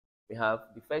We have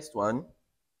the first one,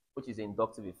 which is the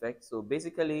inductive effect. So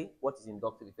basically, what is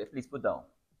inductive effect? Please put down.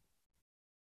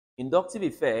 Inductive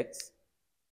effect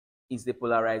is the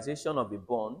polarization of a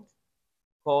bond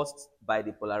caused by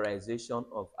the polarization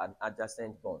of an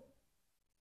adjacent bond.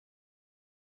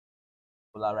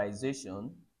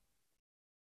 Polarization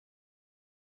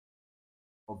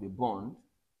of a bond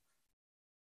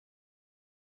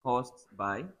caused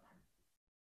by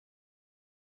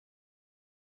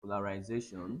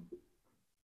polarization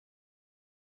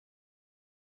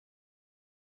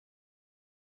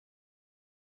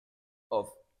of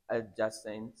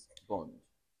adjacent bond.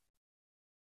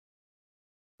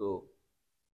 So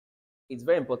it's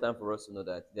very important for us to know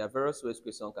that there are various ways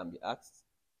questions can be asked.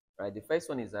 Right? The first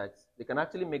one is that they can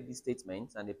actually make this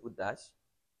statement and they put dash.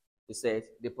 They said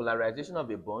the polarization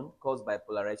of a bond caused by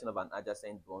polarization of an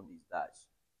adjacent bond is dash.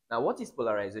 Now, what is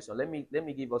polarization? Let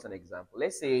me give us an example.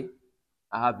 Let's say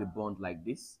I have a bond like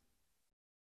this,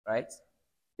 right?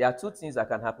 There are two things that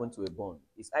can happen to a bond.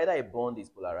 It's either a bond is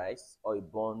polarized or a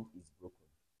bond is broken.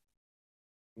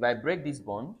 If I break this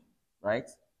bond, right,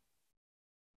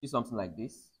 do something like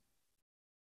this.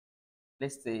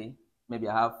 Let's say maybe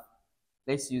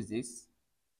let's use this.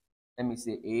 Let me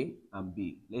say A and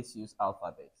B. Let's use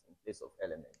alphabets in place of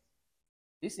elements.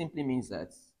 This simply means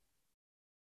that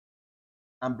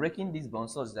I'm breaking this bond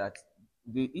such that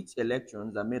each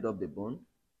electrons that made up the bond,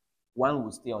 one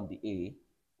will stay on the A,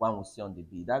 one will stay on the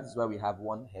B. That is why we have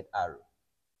one head arrow.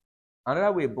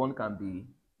 Another way a bond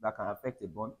that can affect a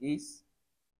bond is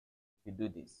if you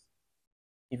do this.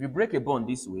 If you break a bond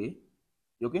this way,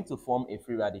 you're going to form a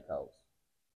free radicals.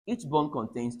 Each bond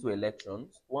contains two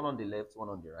electrons, one on the left, one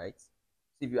on the right.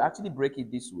 So if you actually break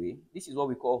it this way, this is what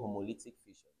we call homolytic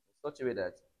fission, in such a way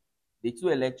that the two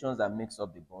electrons that makes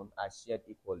up the bond are shared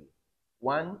equally.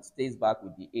 One stays back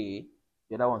with the A,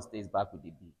 the other one stays back with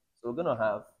the B. So we're going to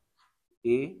have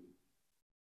A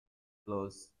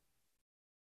plus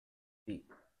B.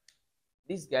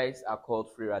 These guys are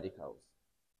called free radicals.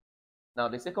 Now,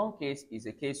 the second case is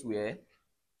a case where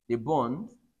the bond,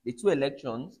 the two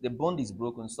electrons, the bond is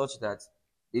broken such that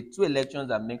the two electrons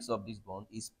that makes up this bond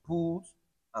is pulled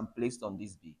and placed on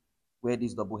this B, where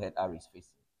this double head arrow is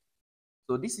facing.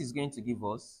 So this is going to give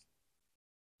us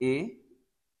A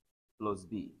plus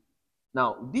B.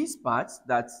 Now, this part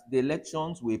that the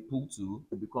electrons were pulled to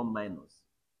will become minus.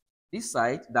 This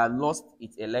side that lost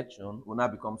its electron will now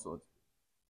become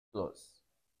plus.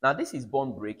 Now, this is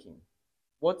bond breaking.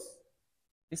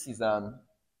 This is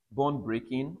bond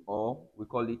breaking, or we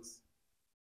call it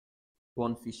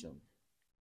bond fission.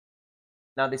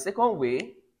 Now, the second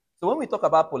way, so when we talk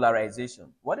about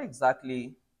polarization, what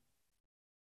exactly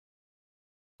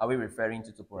are we referring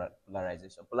to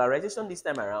polarization? Polarization this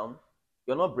time around,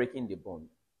 you're not breaking the bond,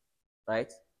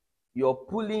 right? You're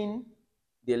pulling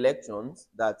the electrons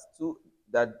that two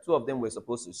of them were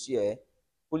supposed to share,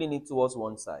 pulling it towards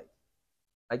one side.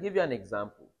 I'll give you an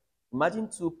example. Imagine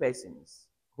two persons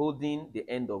holding the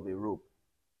end of a rope,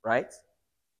 right?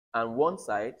 And one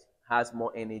side has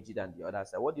more energy than the other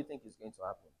side. What do you think is going to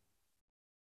happen?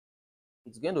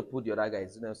 It's going to pull the other guy,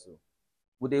 isn't it so?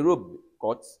 Would the rope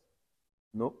cut?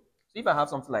 No. So if I have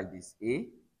something like this,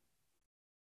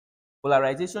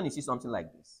 polarization, you see something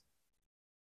like this.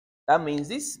 That means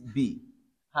this B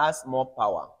has more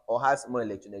power or has more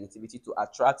electronegativity to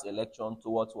attract electron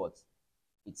towards what?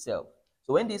 Itself.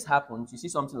 So when this happens, you see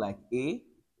something like A,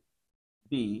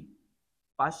 B,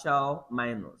 partial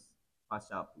minus,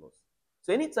 partial plus.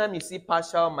 So anytime you see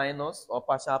partial minus or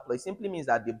partial plus, it simply means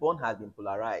that the bond has been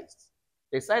polarized.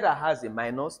 The side that has a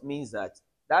minus means that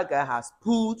guy has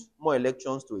pulled more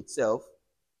electrons to itself.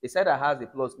 The side that has a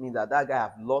plus means that guy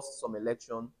has lost some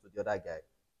electron to the other guy.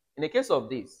 In the case of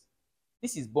this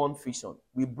is bond fission.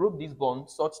 We broke this bond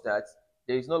such that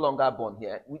there is no longer a bond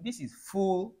here. This is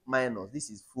full minus, this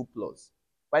is full plus.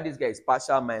 While this guy is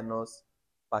partial minus,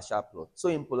 partial plus. So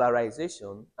in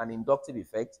polarization and inductive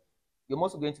effect, you're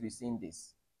also going to be seeing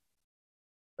this,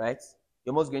 right?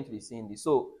 You're also going to be seeing this.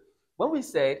 So when we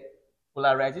said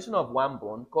polarization of one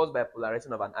bond caused by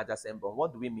polarization of an adjacent bond,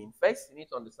 what do we mean? First, you need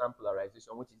to understand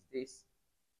polarization, which is this.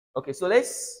 Okay, so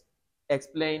let's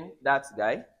explain that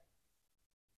guy.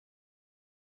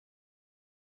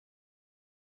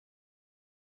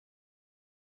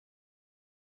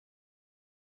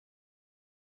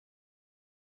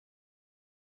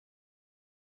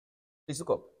 Please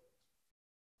look up.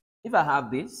 If I have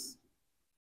this,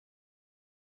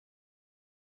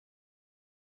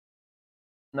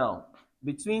 now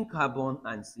between carbon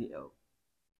and Cl,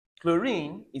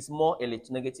 chlorine is more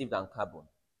electronegative than carbon.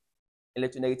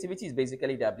 Electronegativity is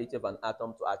basically the ability of an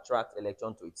atom to attract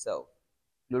electron to itself.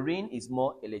 Chlorine is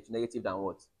more electronegative than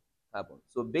what? carbon.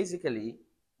 So basically,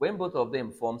 when both of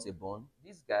them forms a bond,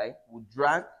 this guy will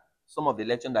drag some of the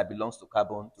electron that belongs to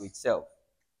carbon to itself.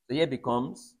 So here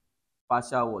becomes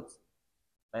partial what?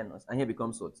 Minus. And here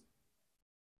becomes what?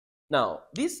 Now,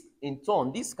 this in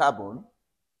turn, this carbon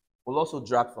will also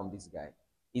drag from this guy.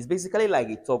 It's basically like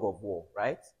a tug of war,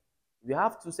 right? We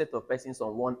have two sets of persons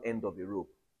on one end of a rope.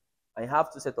 I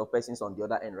have two sets of persons on the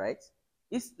other end, right?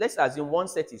 Let's assume one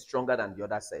set is stronger than the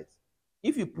other set.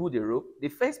 If you pull the rope, the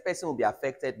first person will be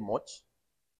affected much,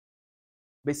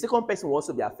 but the second person will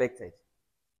also be affected.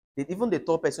 Even the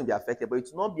third person will be affected, but it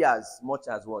will not be as much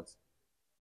as what?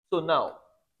 So now,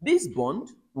 this bond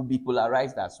will be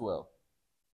polarized as well.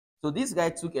 So this guy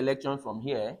took electron from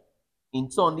here. In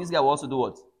turn, this guy will also do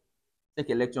what? Take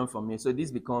electron from here. So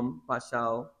this becomes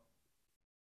partial,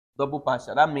 double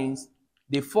partial. That means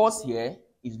the force here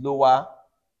is lower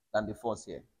than the force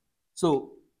here.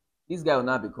 So this guy will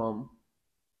now become,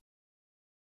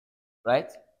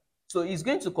 right? So it's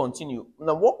going to continue.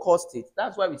 Now, what caused it?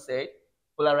 That's why we said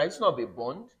polarization of a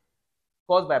bond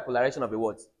caused by polarization of a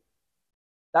what?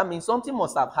 That means something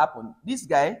must have happened. This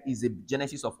guy is the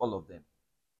genesis of all of them.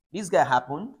 This guy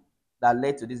happened that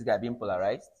led to this guy being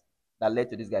polarized, that led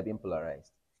to this guy being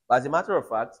polarized. But as a matter of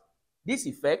fact, this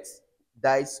effect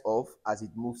dies off as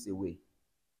it moves away.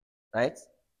 Right? Do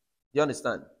you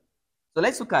understand? So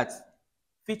let's look at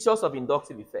features of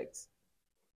inductive effects.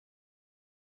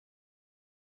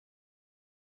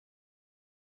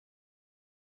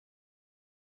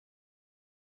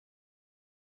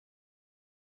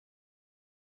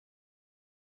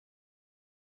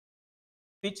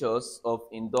 Features of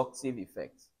inductive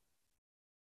effects.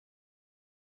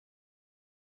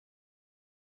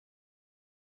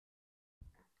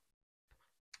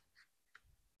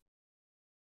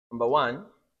 Number one,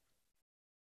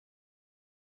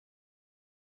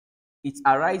 it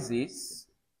arises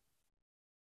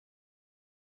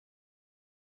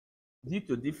due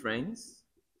to difference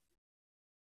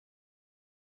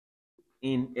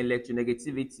in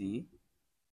electronegativity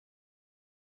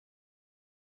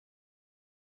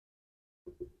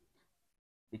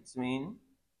between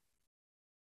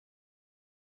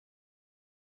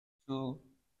two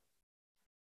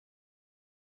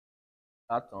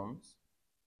atoms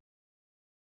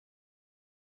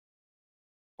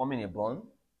forming a bond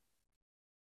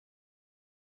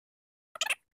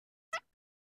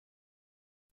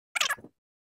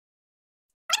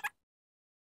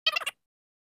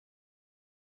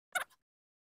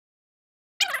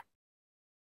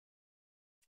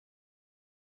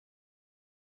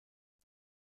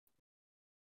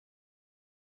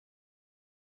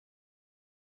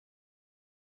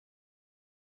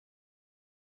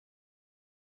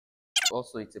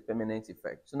also it's a permanent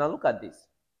effect. So now look at this.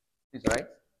 This right?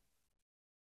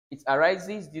 It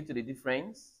arises due to the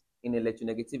difference in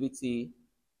electronegativity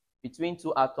between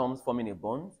two atoms forming a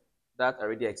bond. That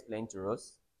already explained to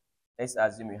us. Let's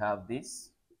assume we have this.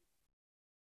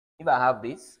 If I have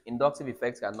this, inductive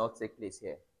effects cannot take place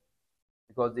here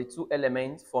because the two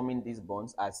elements forming these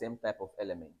bonds are same type of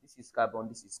element. This is carbon,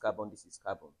 this is carbon, this is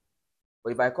carbon.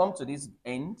 But if I come to this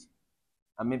end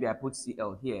and maybe I put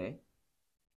Cl here,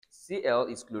 Cl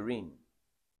is chlorine.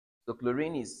 So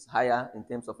chlorine is higher in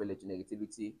terms of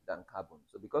electronegativity than carbon.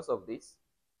 So because of this,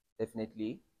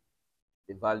 definitely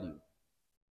the value,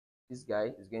 this guy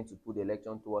is going to put the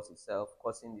electron towards itself,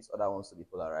 causing these other ones to be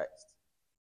polarized.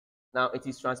 Now, it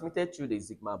is transmitted through the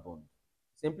sigma bond.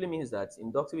 Simply means that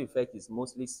inductive effect is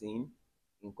mostly seen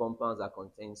in compounds that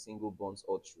contain single bonds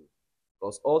all through,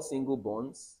 because all single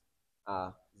bonds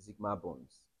are sigma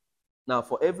bonds. Now,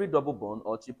 for every double bond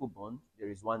or triple bond, there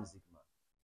is one sigma.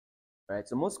 Right?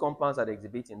 So most compounds that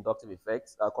exhibit inductive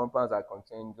effects are compounds that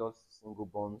contain just single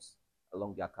bonds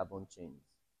along their carbon chains.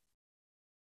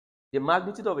 The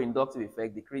magnitude of inductive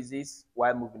effect decreases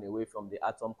while moving away from the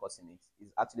atom causing it.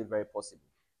 Is actually very possible.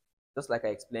 Just like I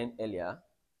explained earlier,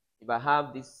 if I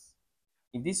have this,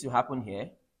 if this will happen here,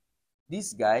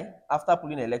 this guy, after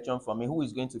pulling an electron from me, who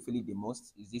is going to feel it the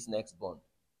most is this next bond,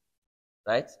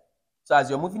 right? So as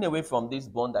you're moving away from this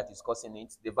bond that is causing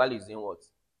it, the value is in what?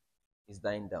 Is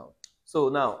dying down. So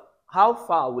now, how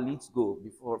far will it go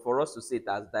before for us to say it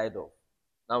has died off?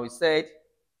 Now we said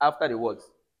after the what?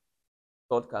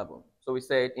 Third carbon. So we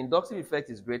said inductive effect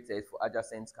is greatest for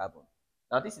adjacent carbon.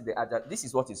 Now this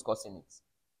is what is causing it,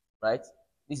 right?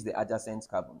 This is the adjacent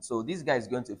carbon. So this guy is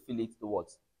going to feel it the what?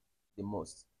 The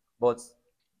most. But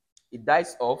it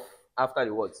dies off after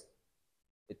the what?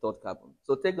 The third carbon.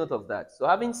 So take note of that. So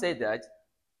having said that,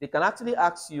 they can actually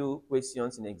ask you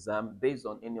questions in exam based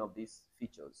on any of these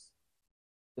features.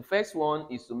 The first one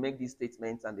is to make these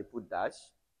statements and they put dash.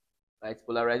 Right?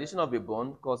 Polarization of a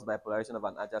bond caused by polarization of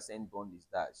an adjacent bond is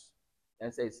dash. The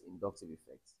answer is inductive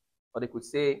effect. Or they could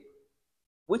say,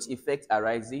 which effect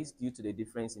arises due to the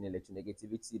difference in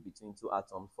electronegativity between two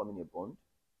atoms forming a bond?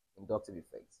 Inductive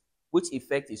effect. Which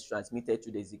effect is transmitted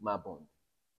to the sigma bond?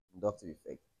 Inductive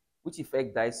effect. Which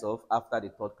effect dies off after the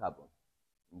third carbon?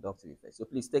 Inductive effect. So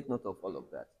please take note of all of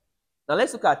that. Now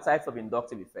let's look at types of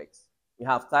inductive effects. We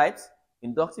have types.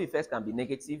 Inductive effects can be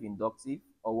negative, inductive,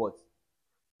 or what?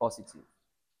 Positive.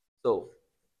 So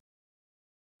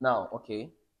now, okay,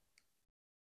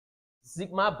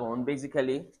 sigma bond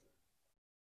basically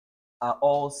are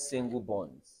all single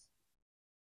bonds.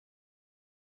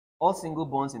 All single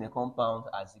bonds in a compound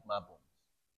are sigma bonds.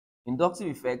 Inductive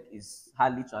effect is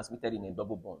hardly transmitted in a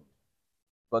double bond,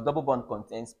 but double bond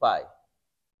contains pi.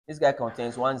 This guy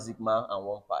contains one sigma and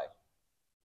one pi,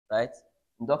 right?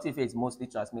 Inductive effect is mostly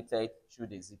transmitted through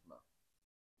the sigma.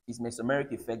 It's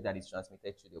mesomeric effect that is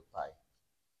transmitted through the pi.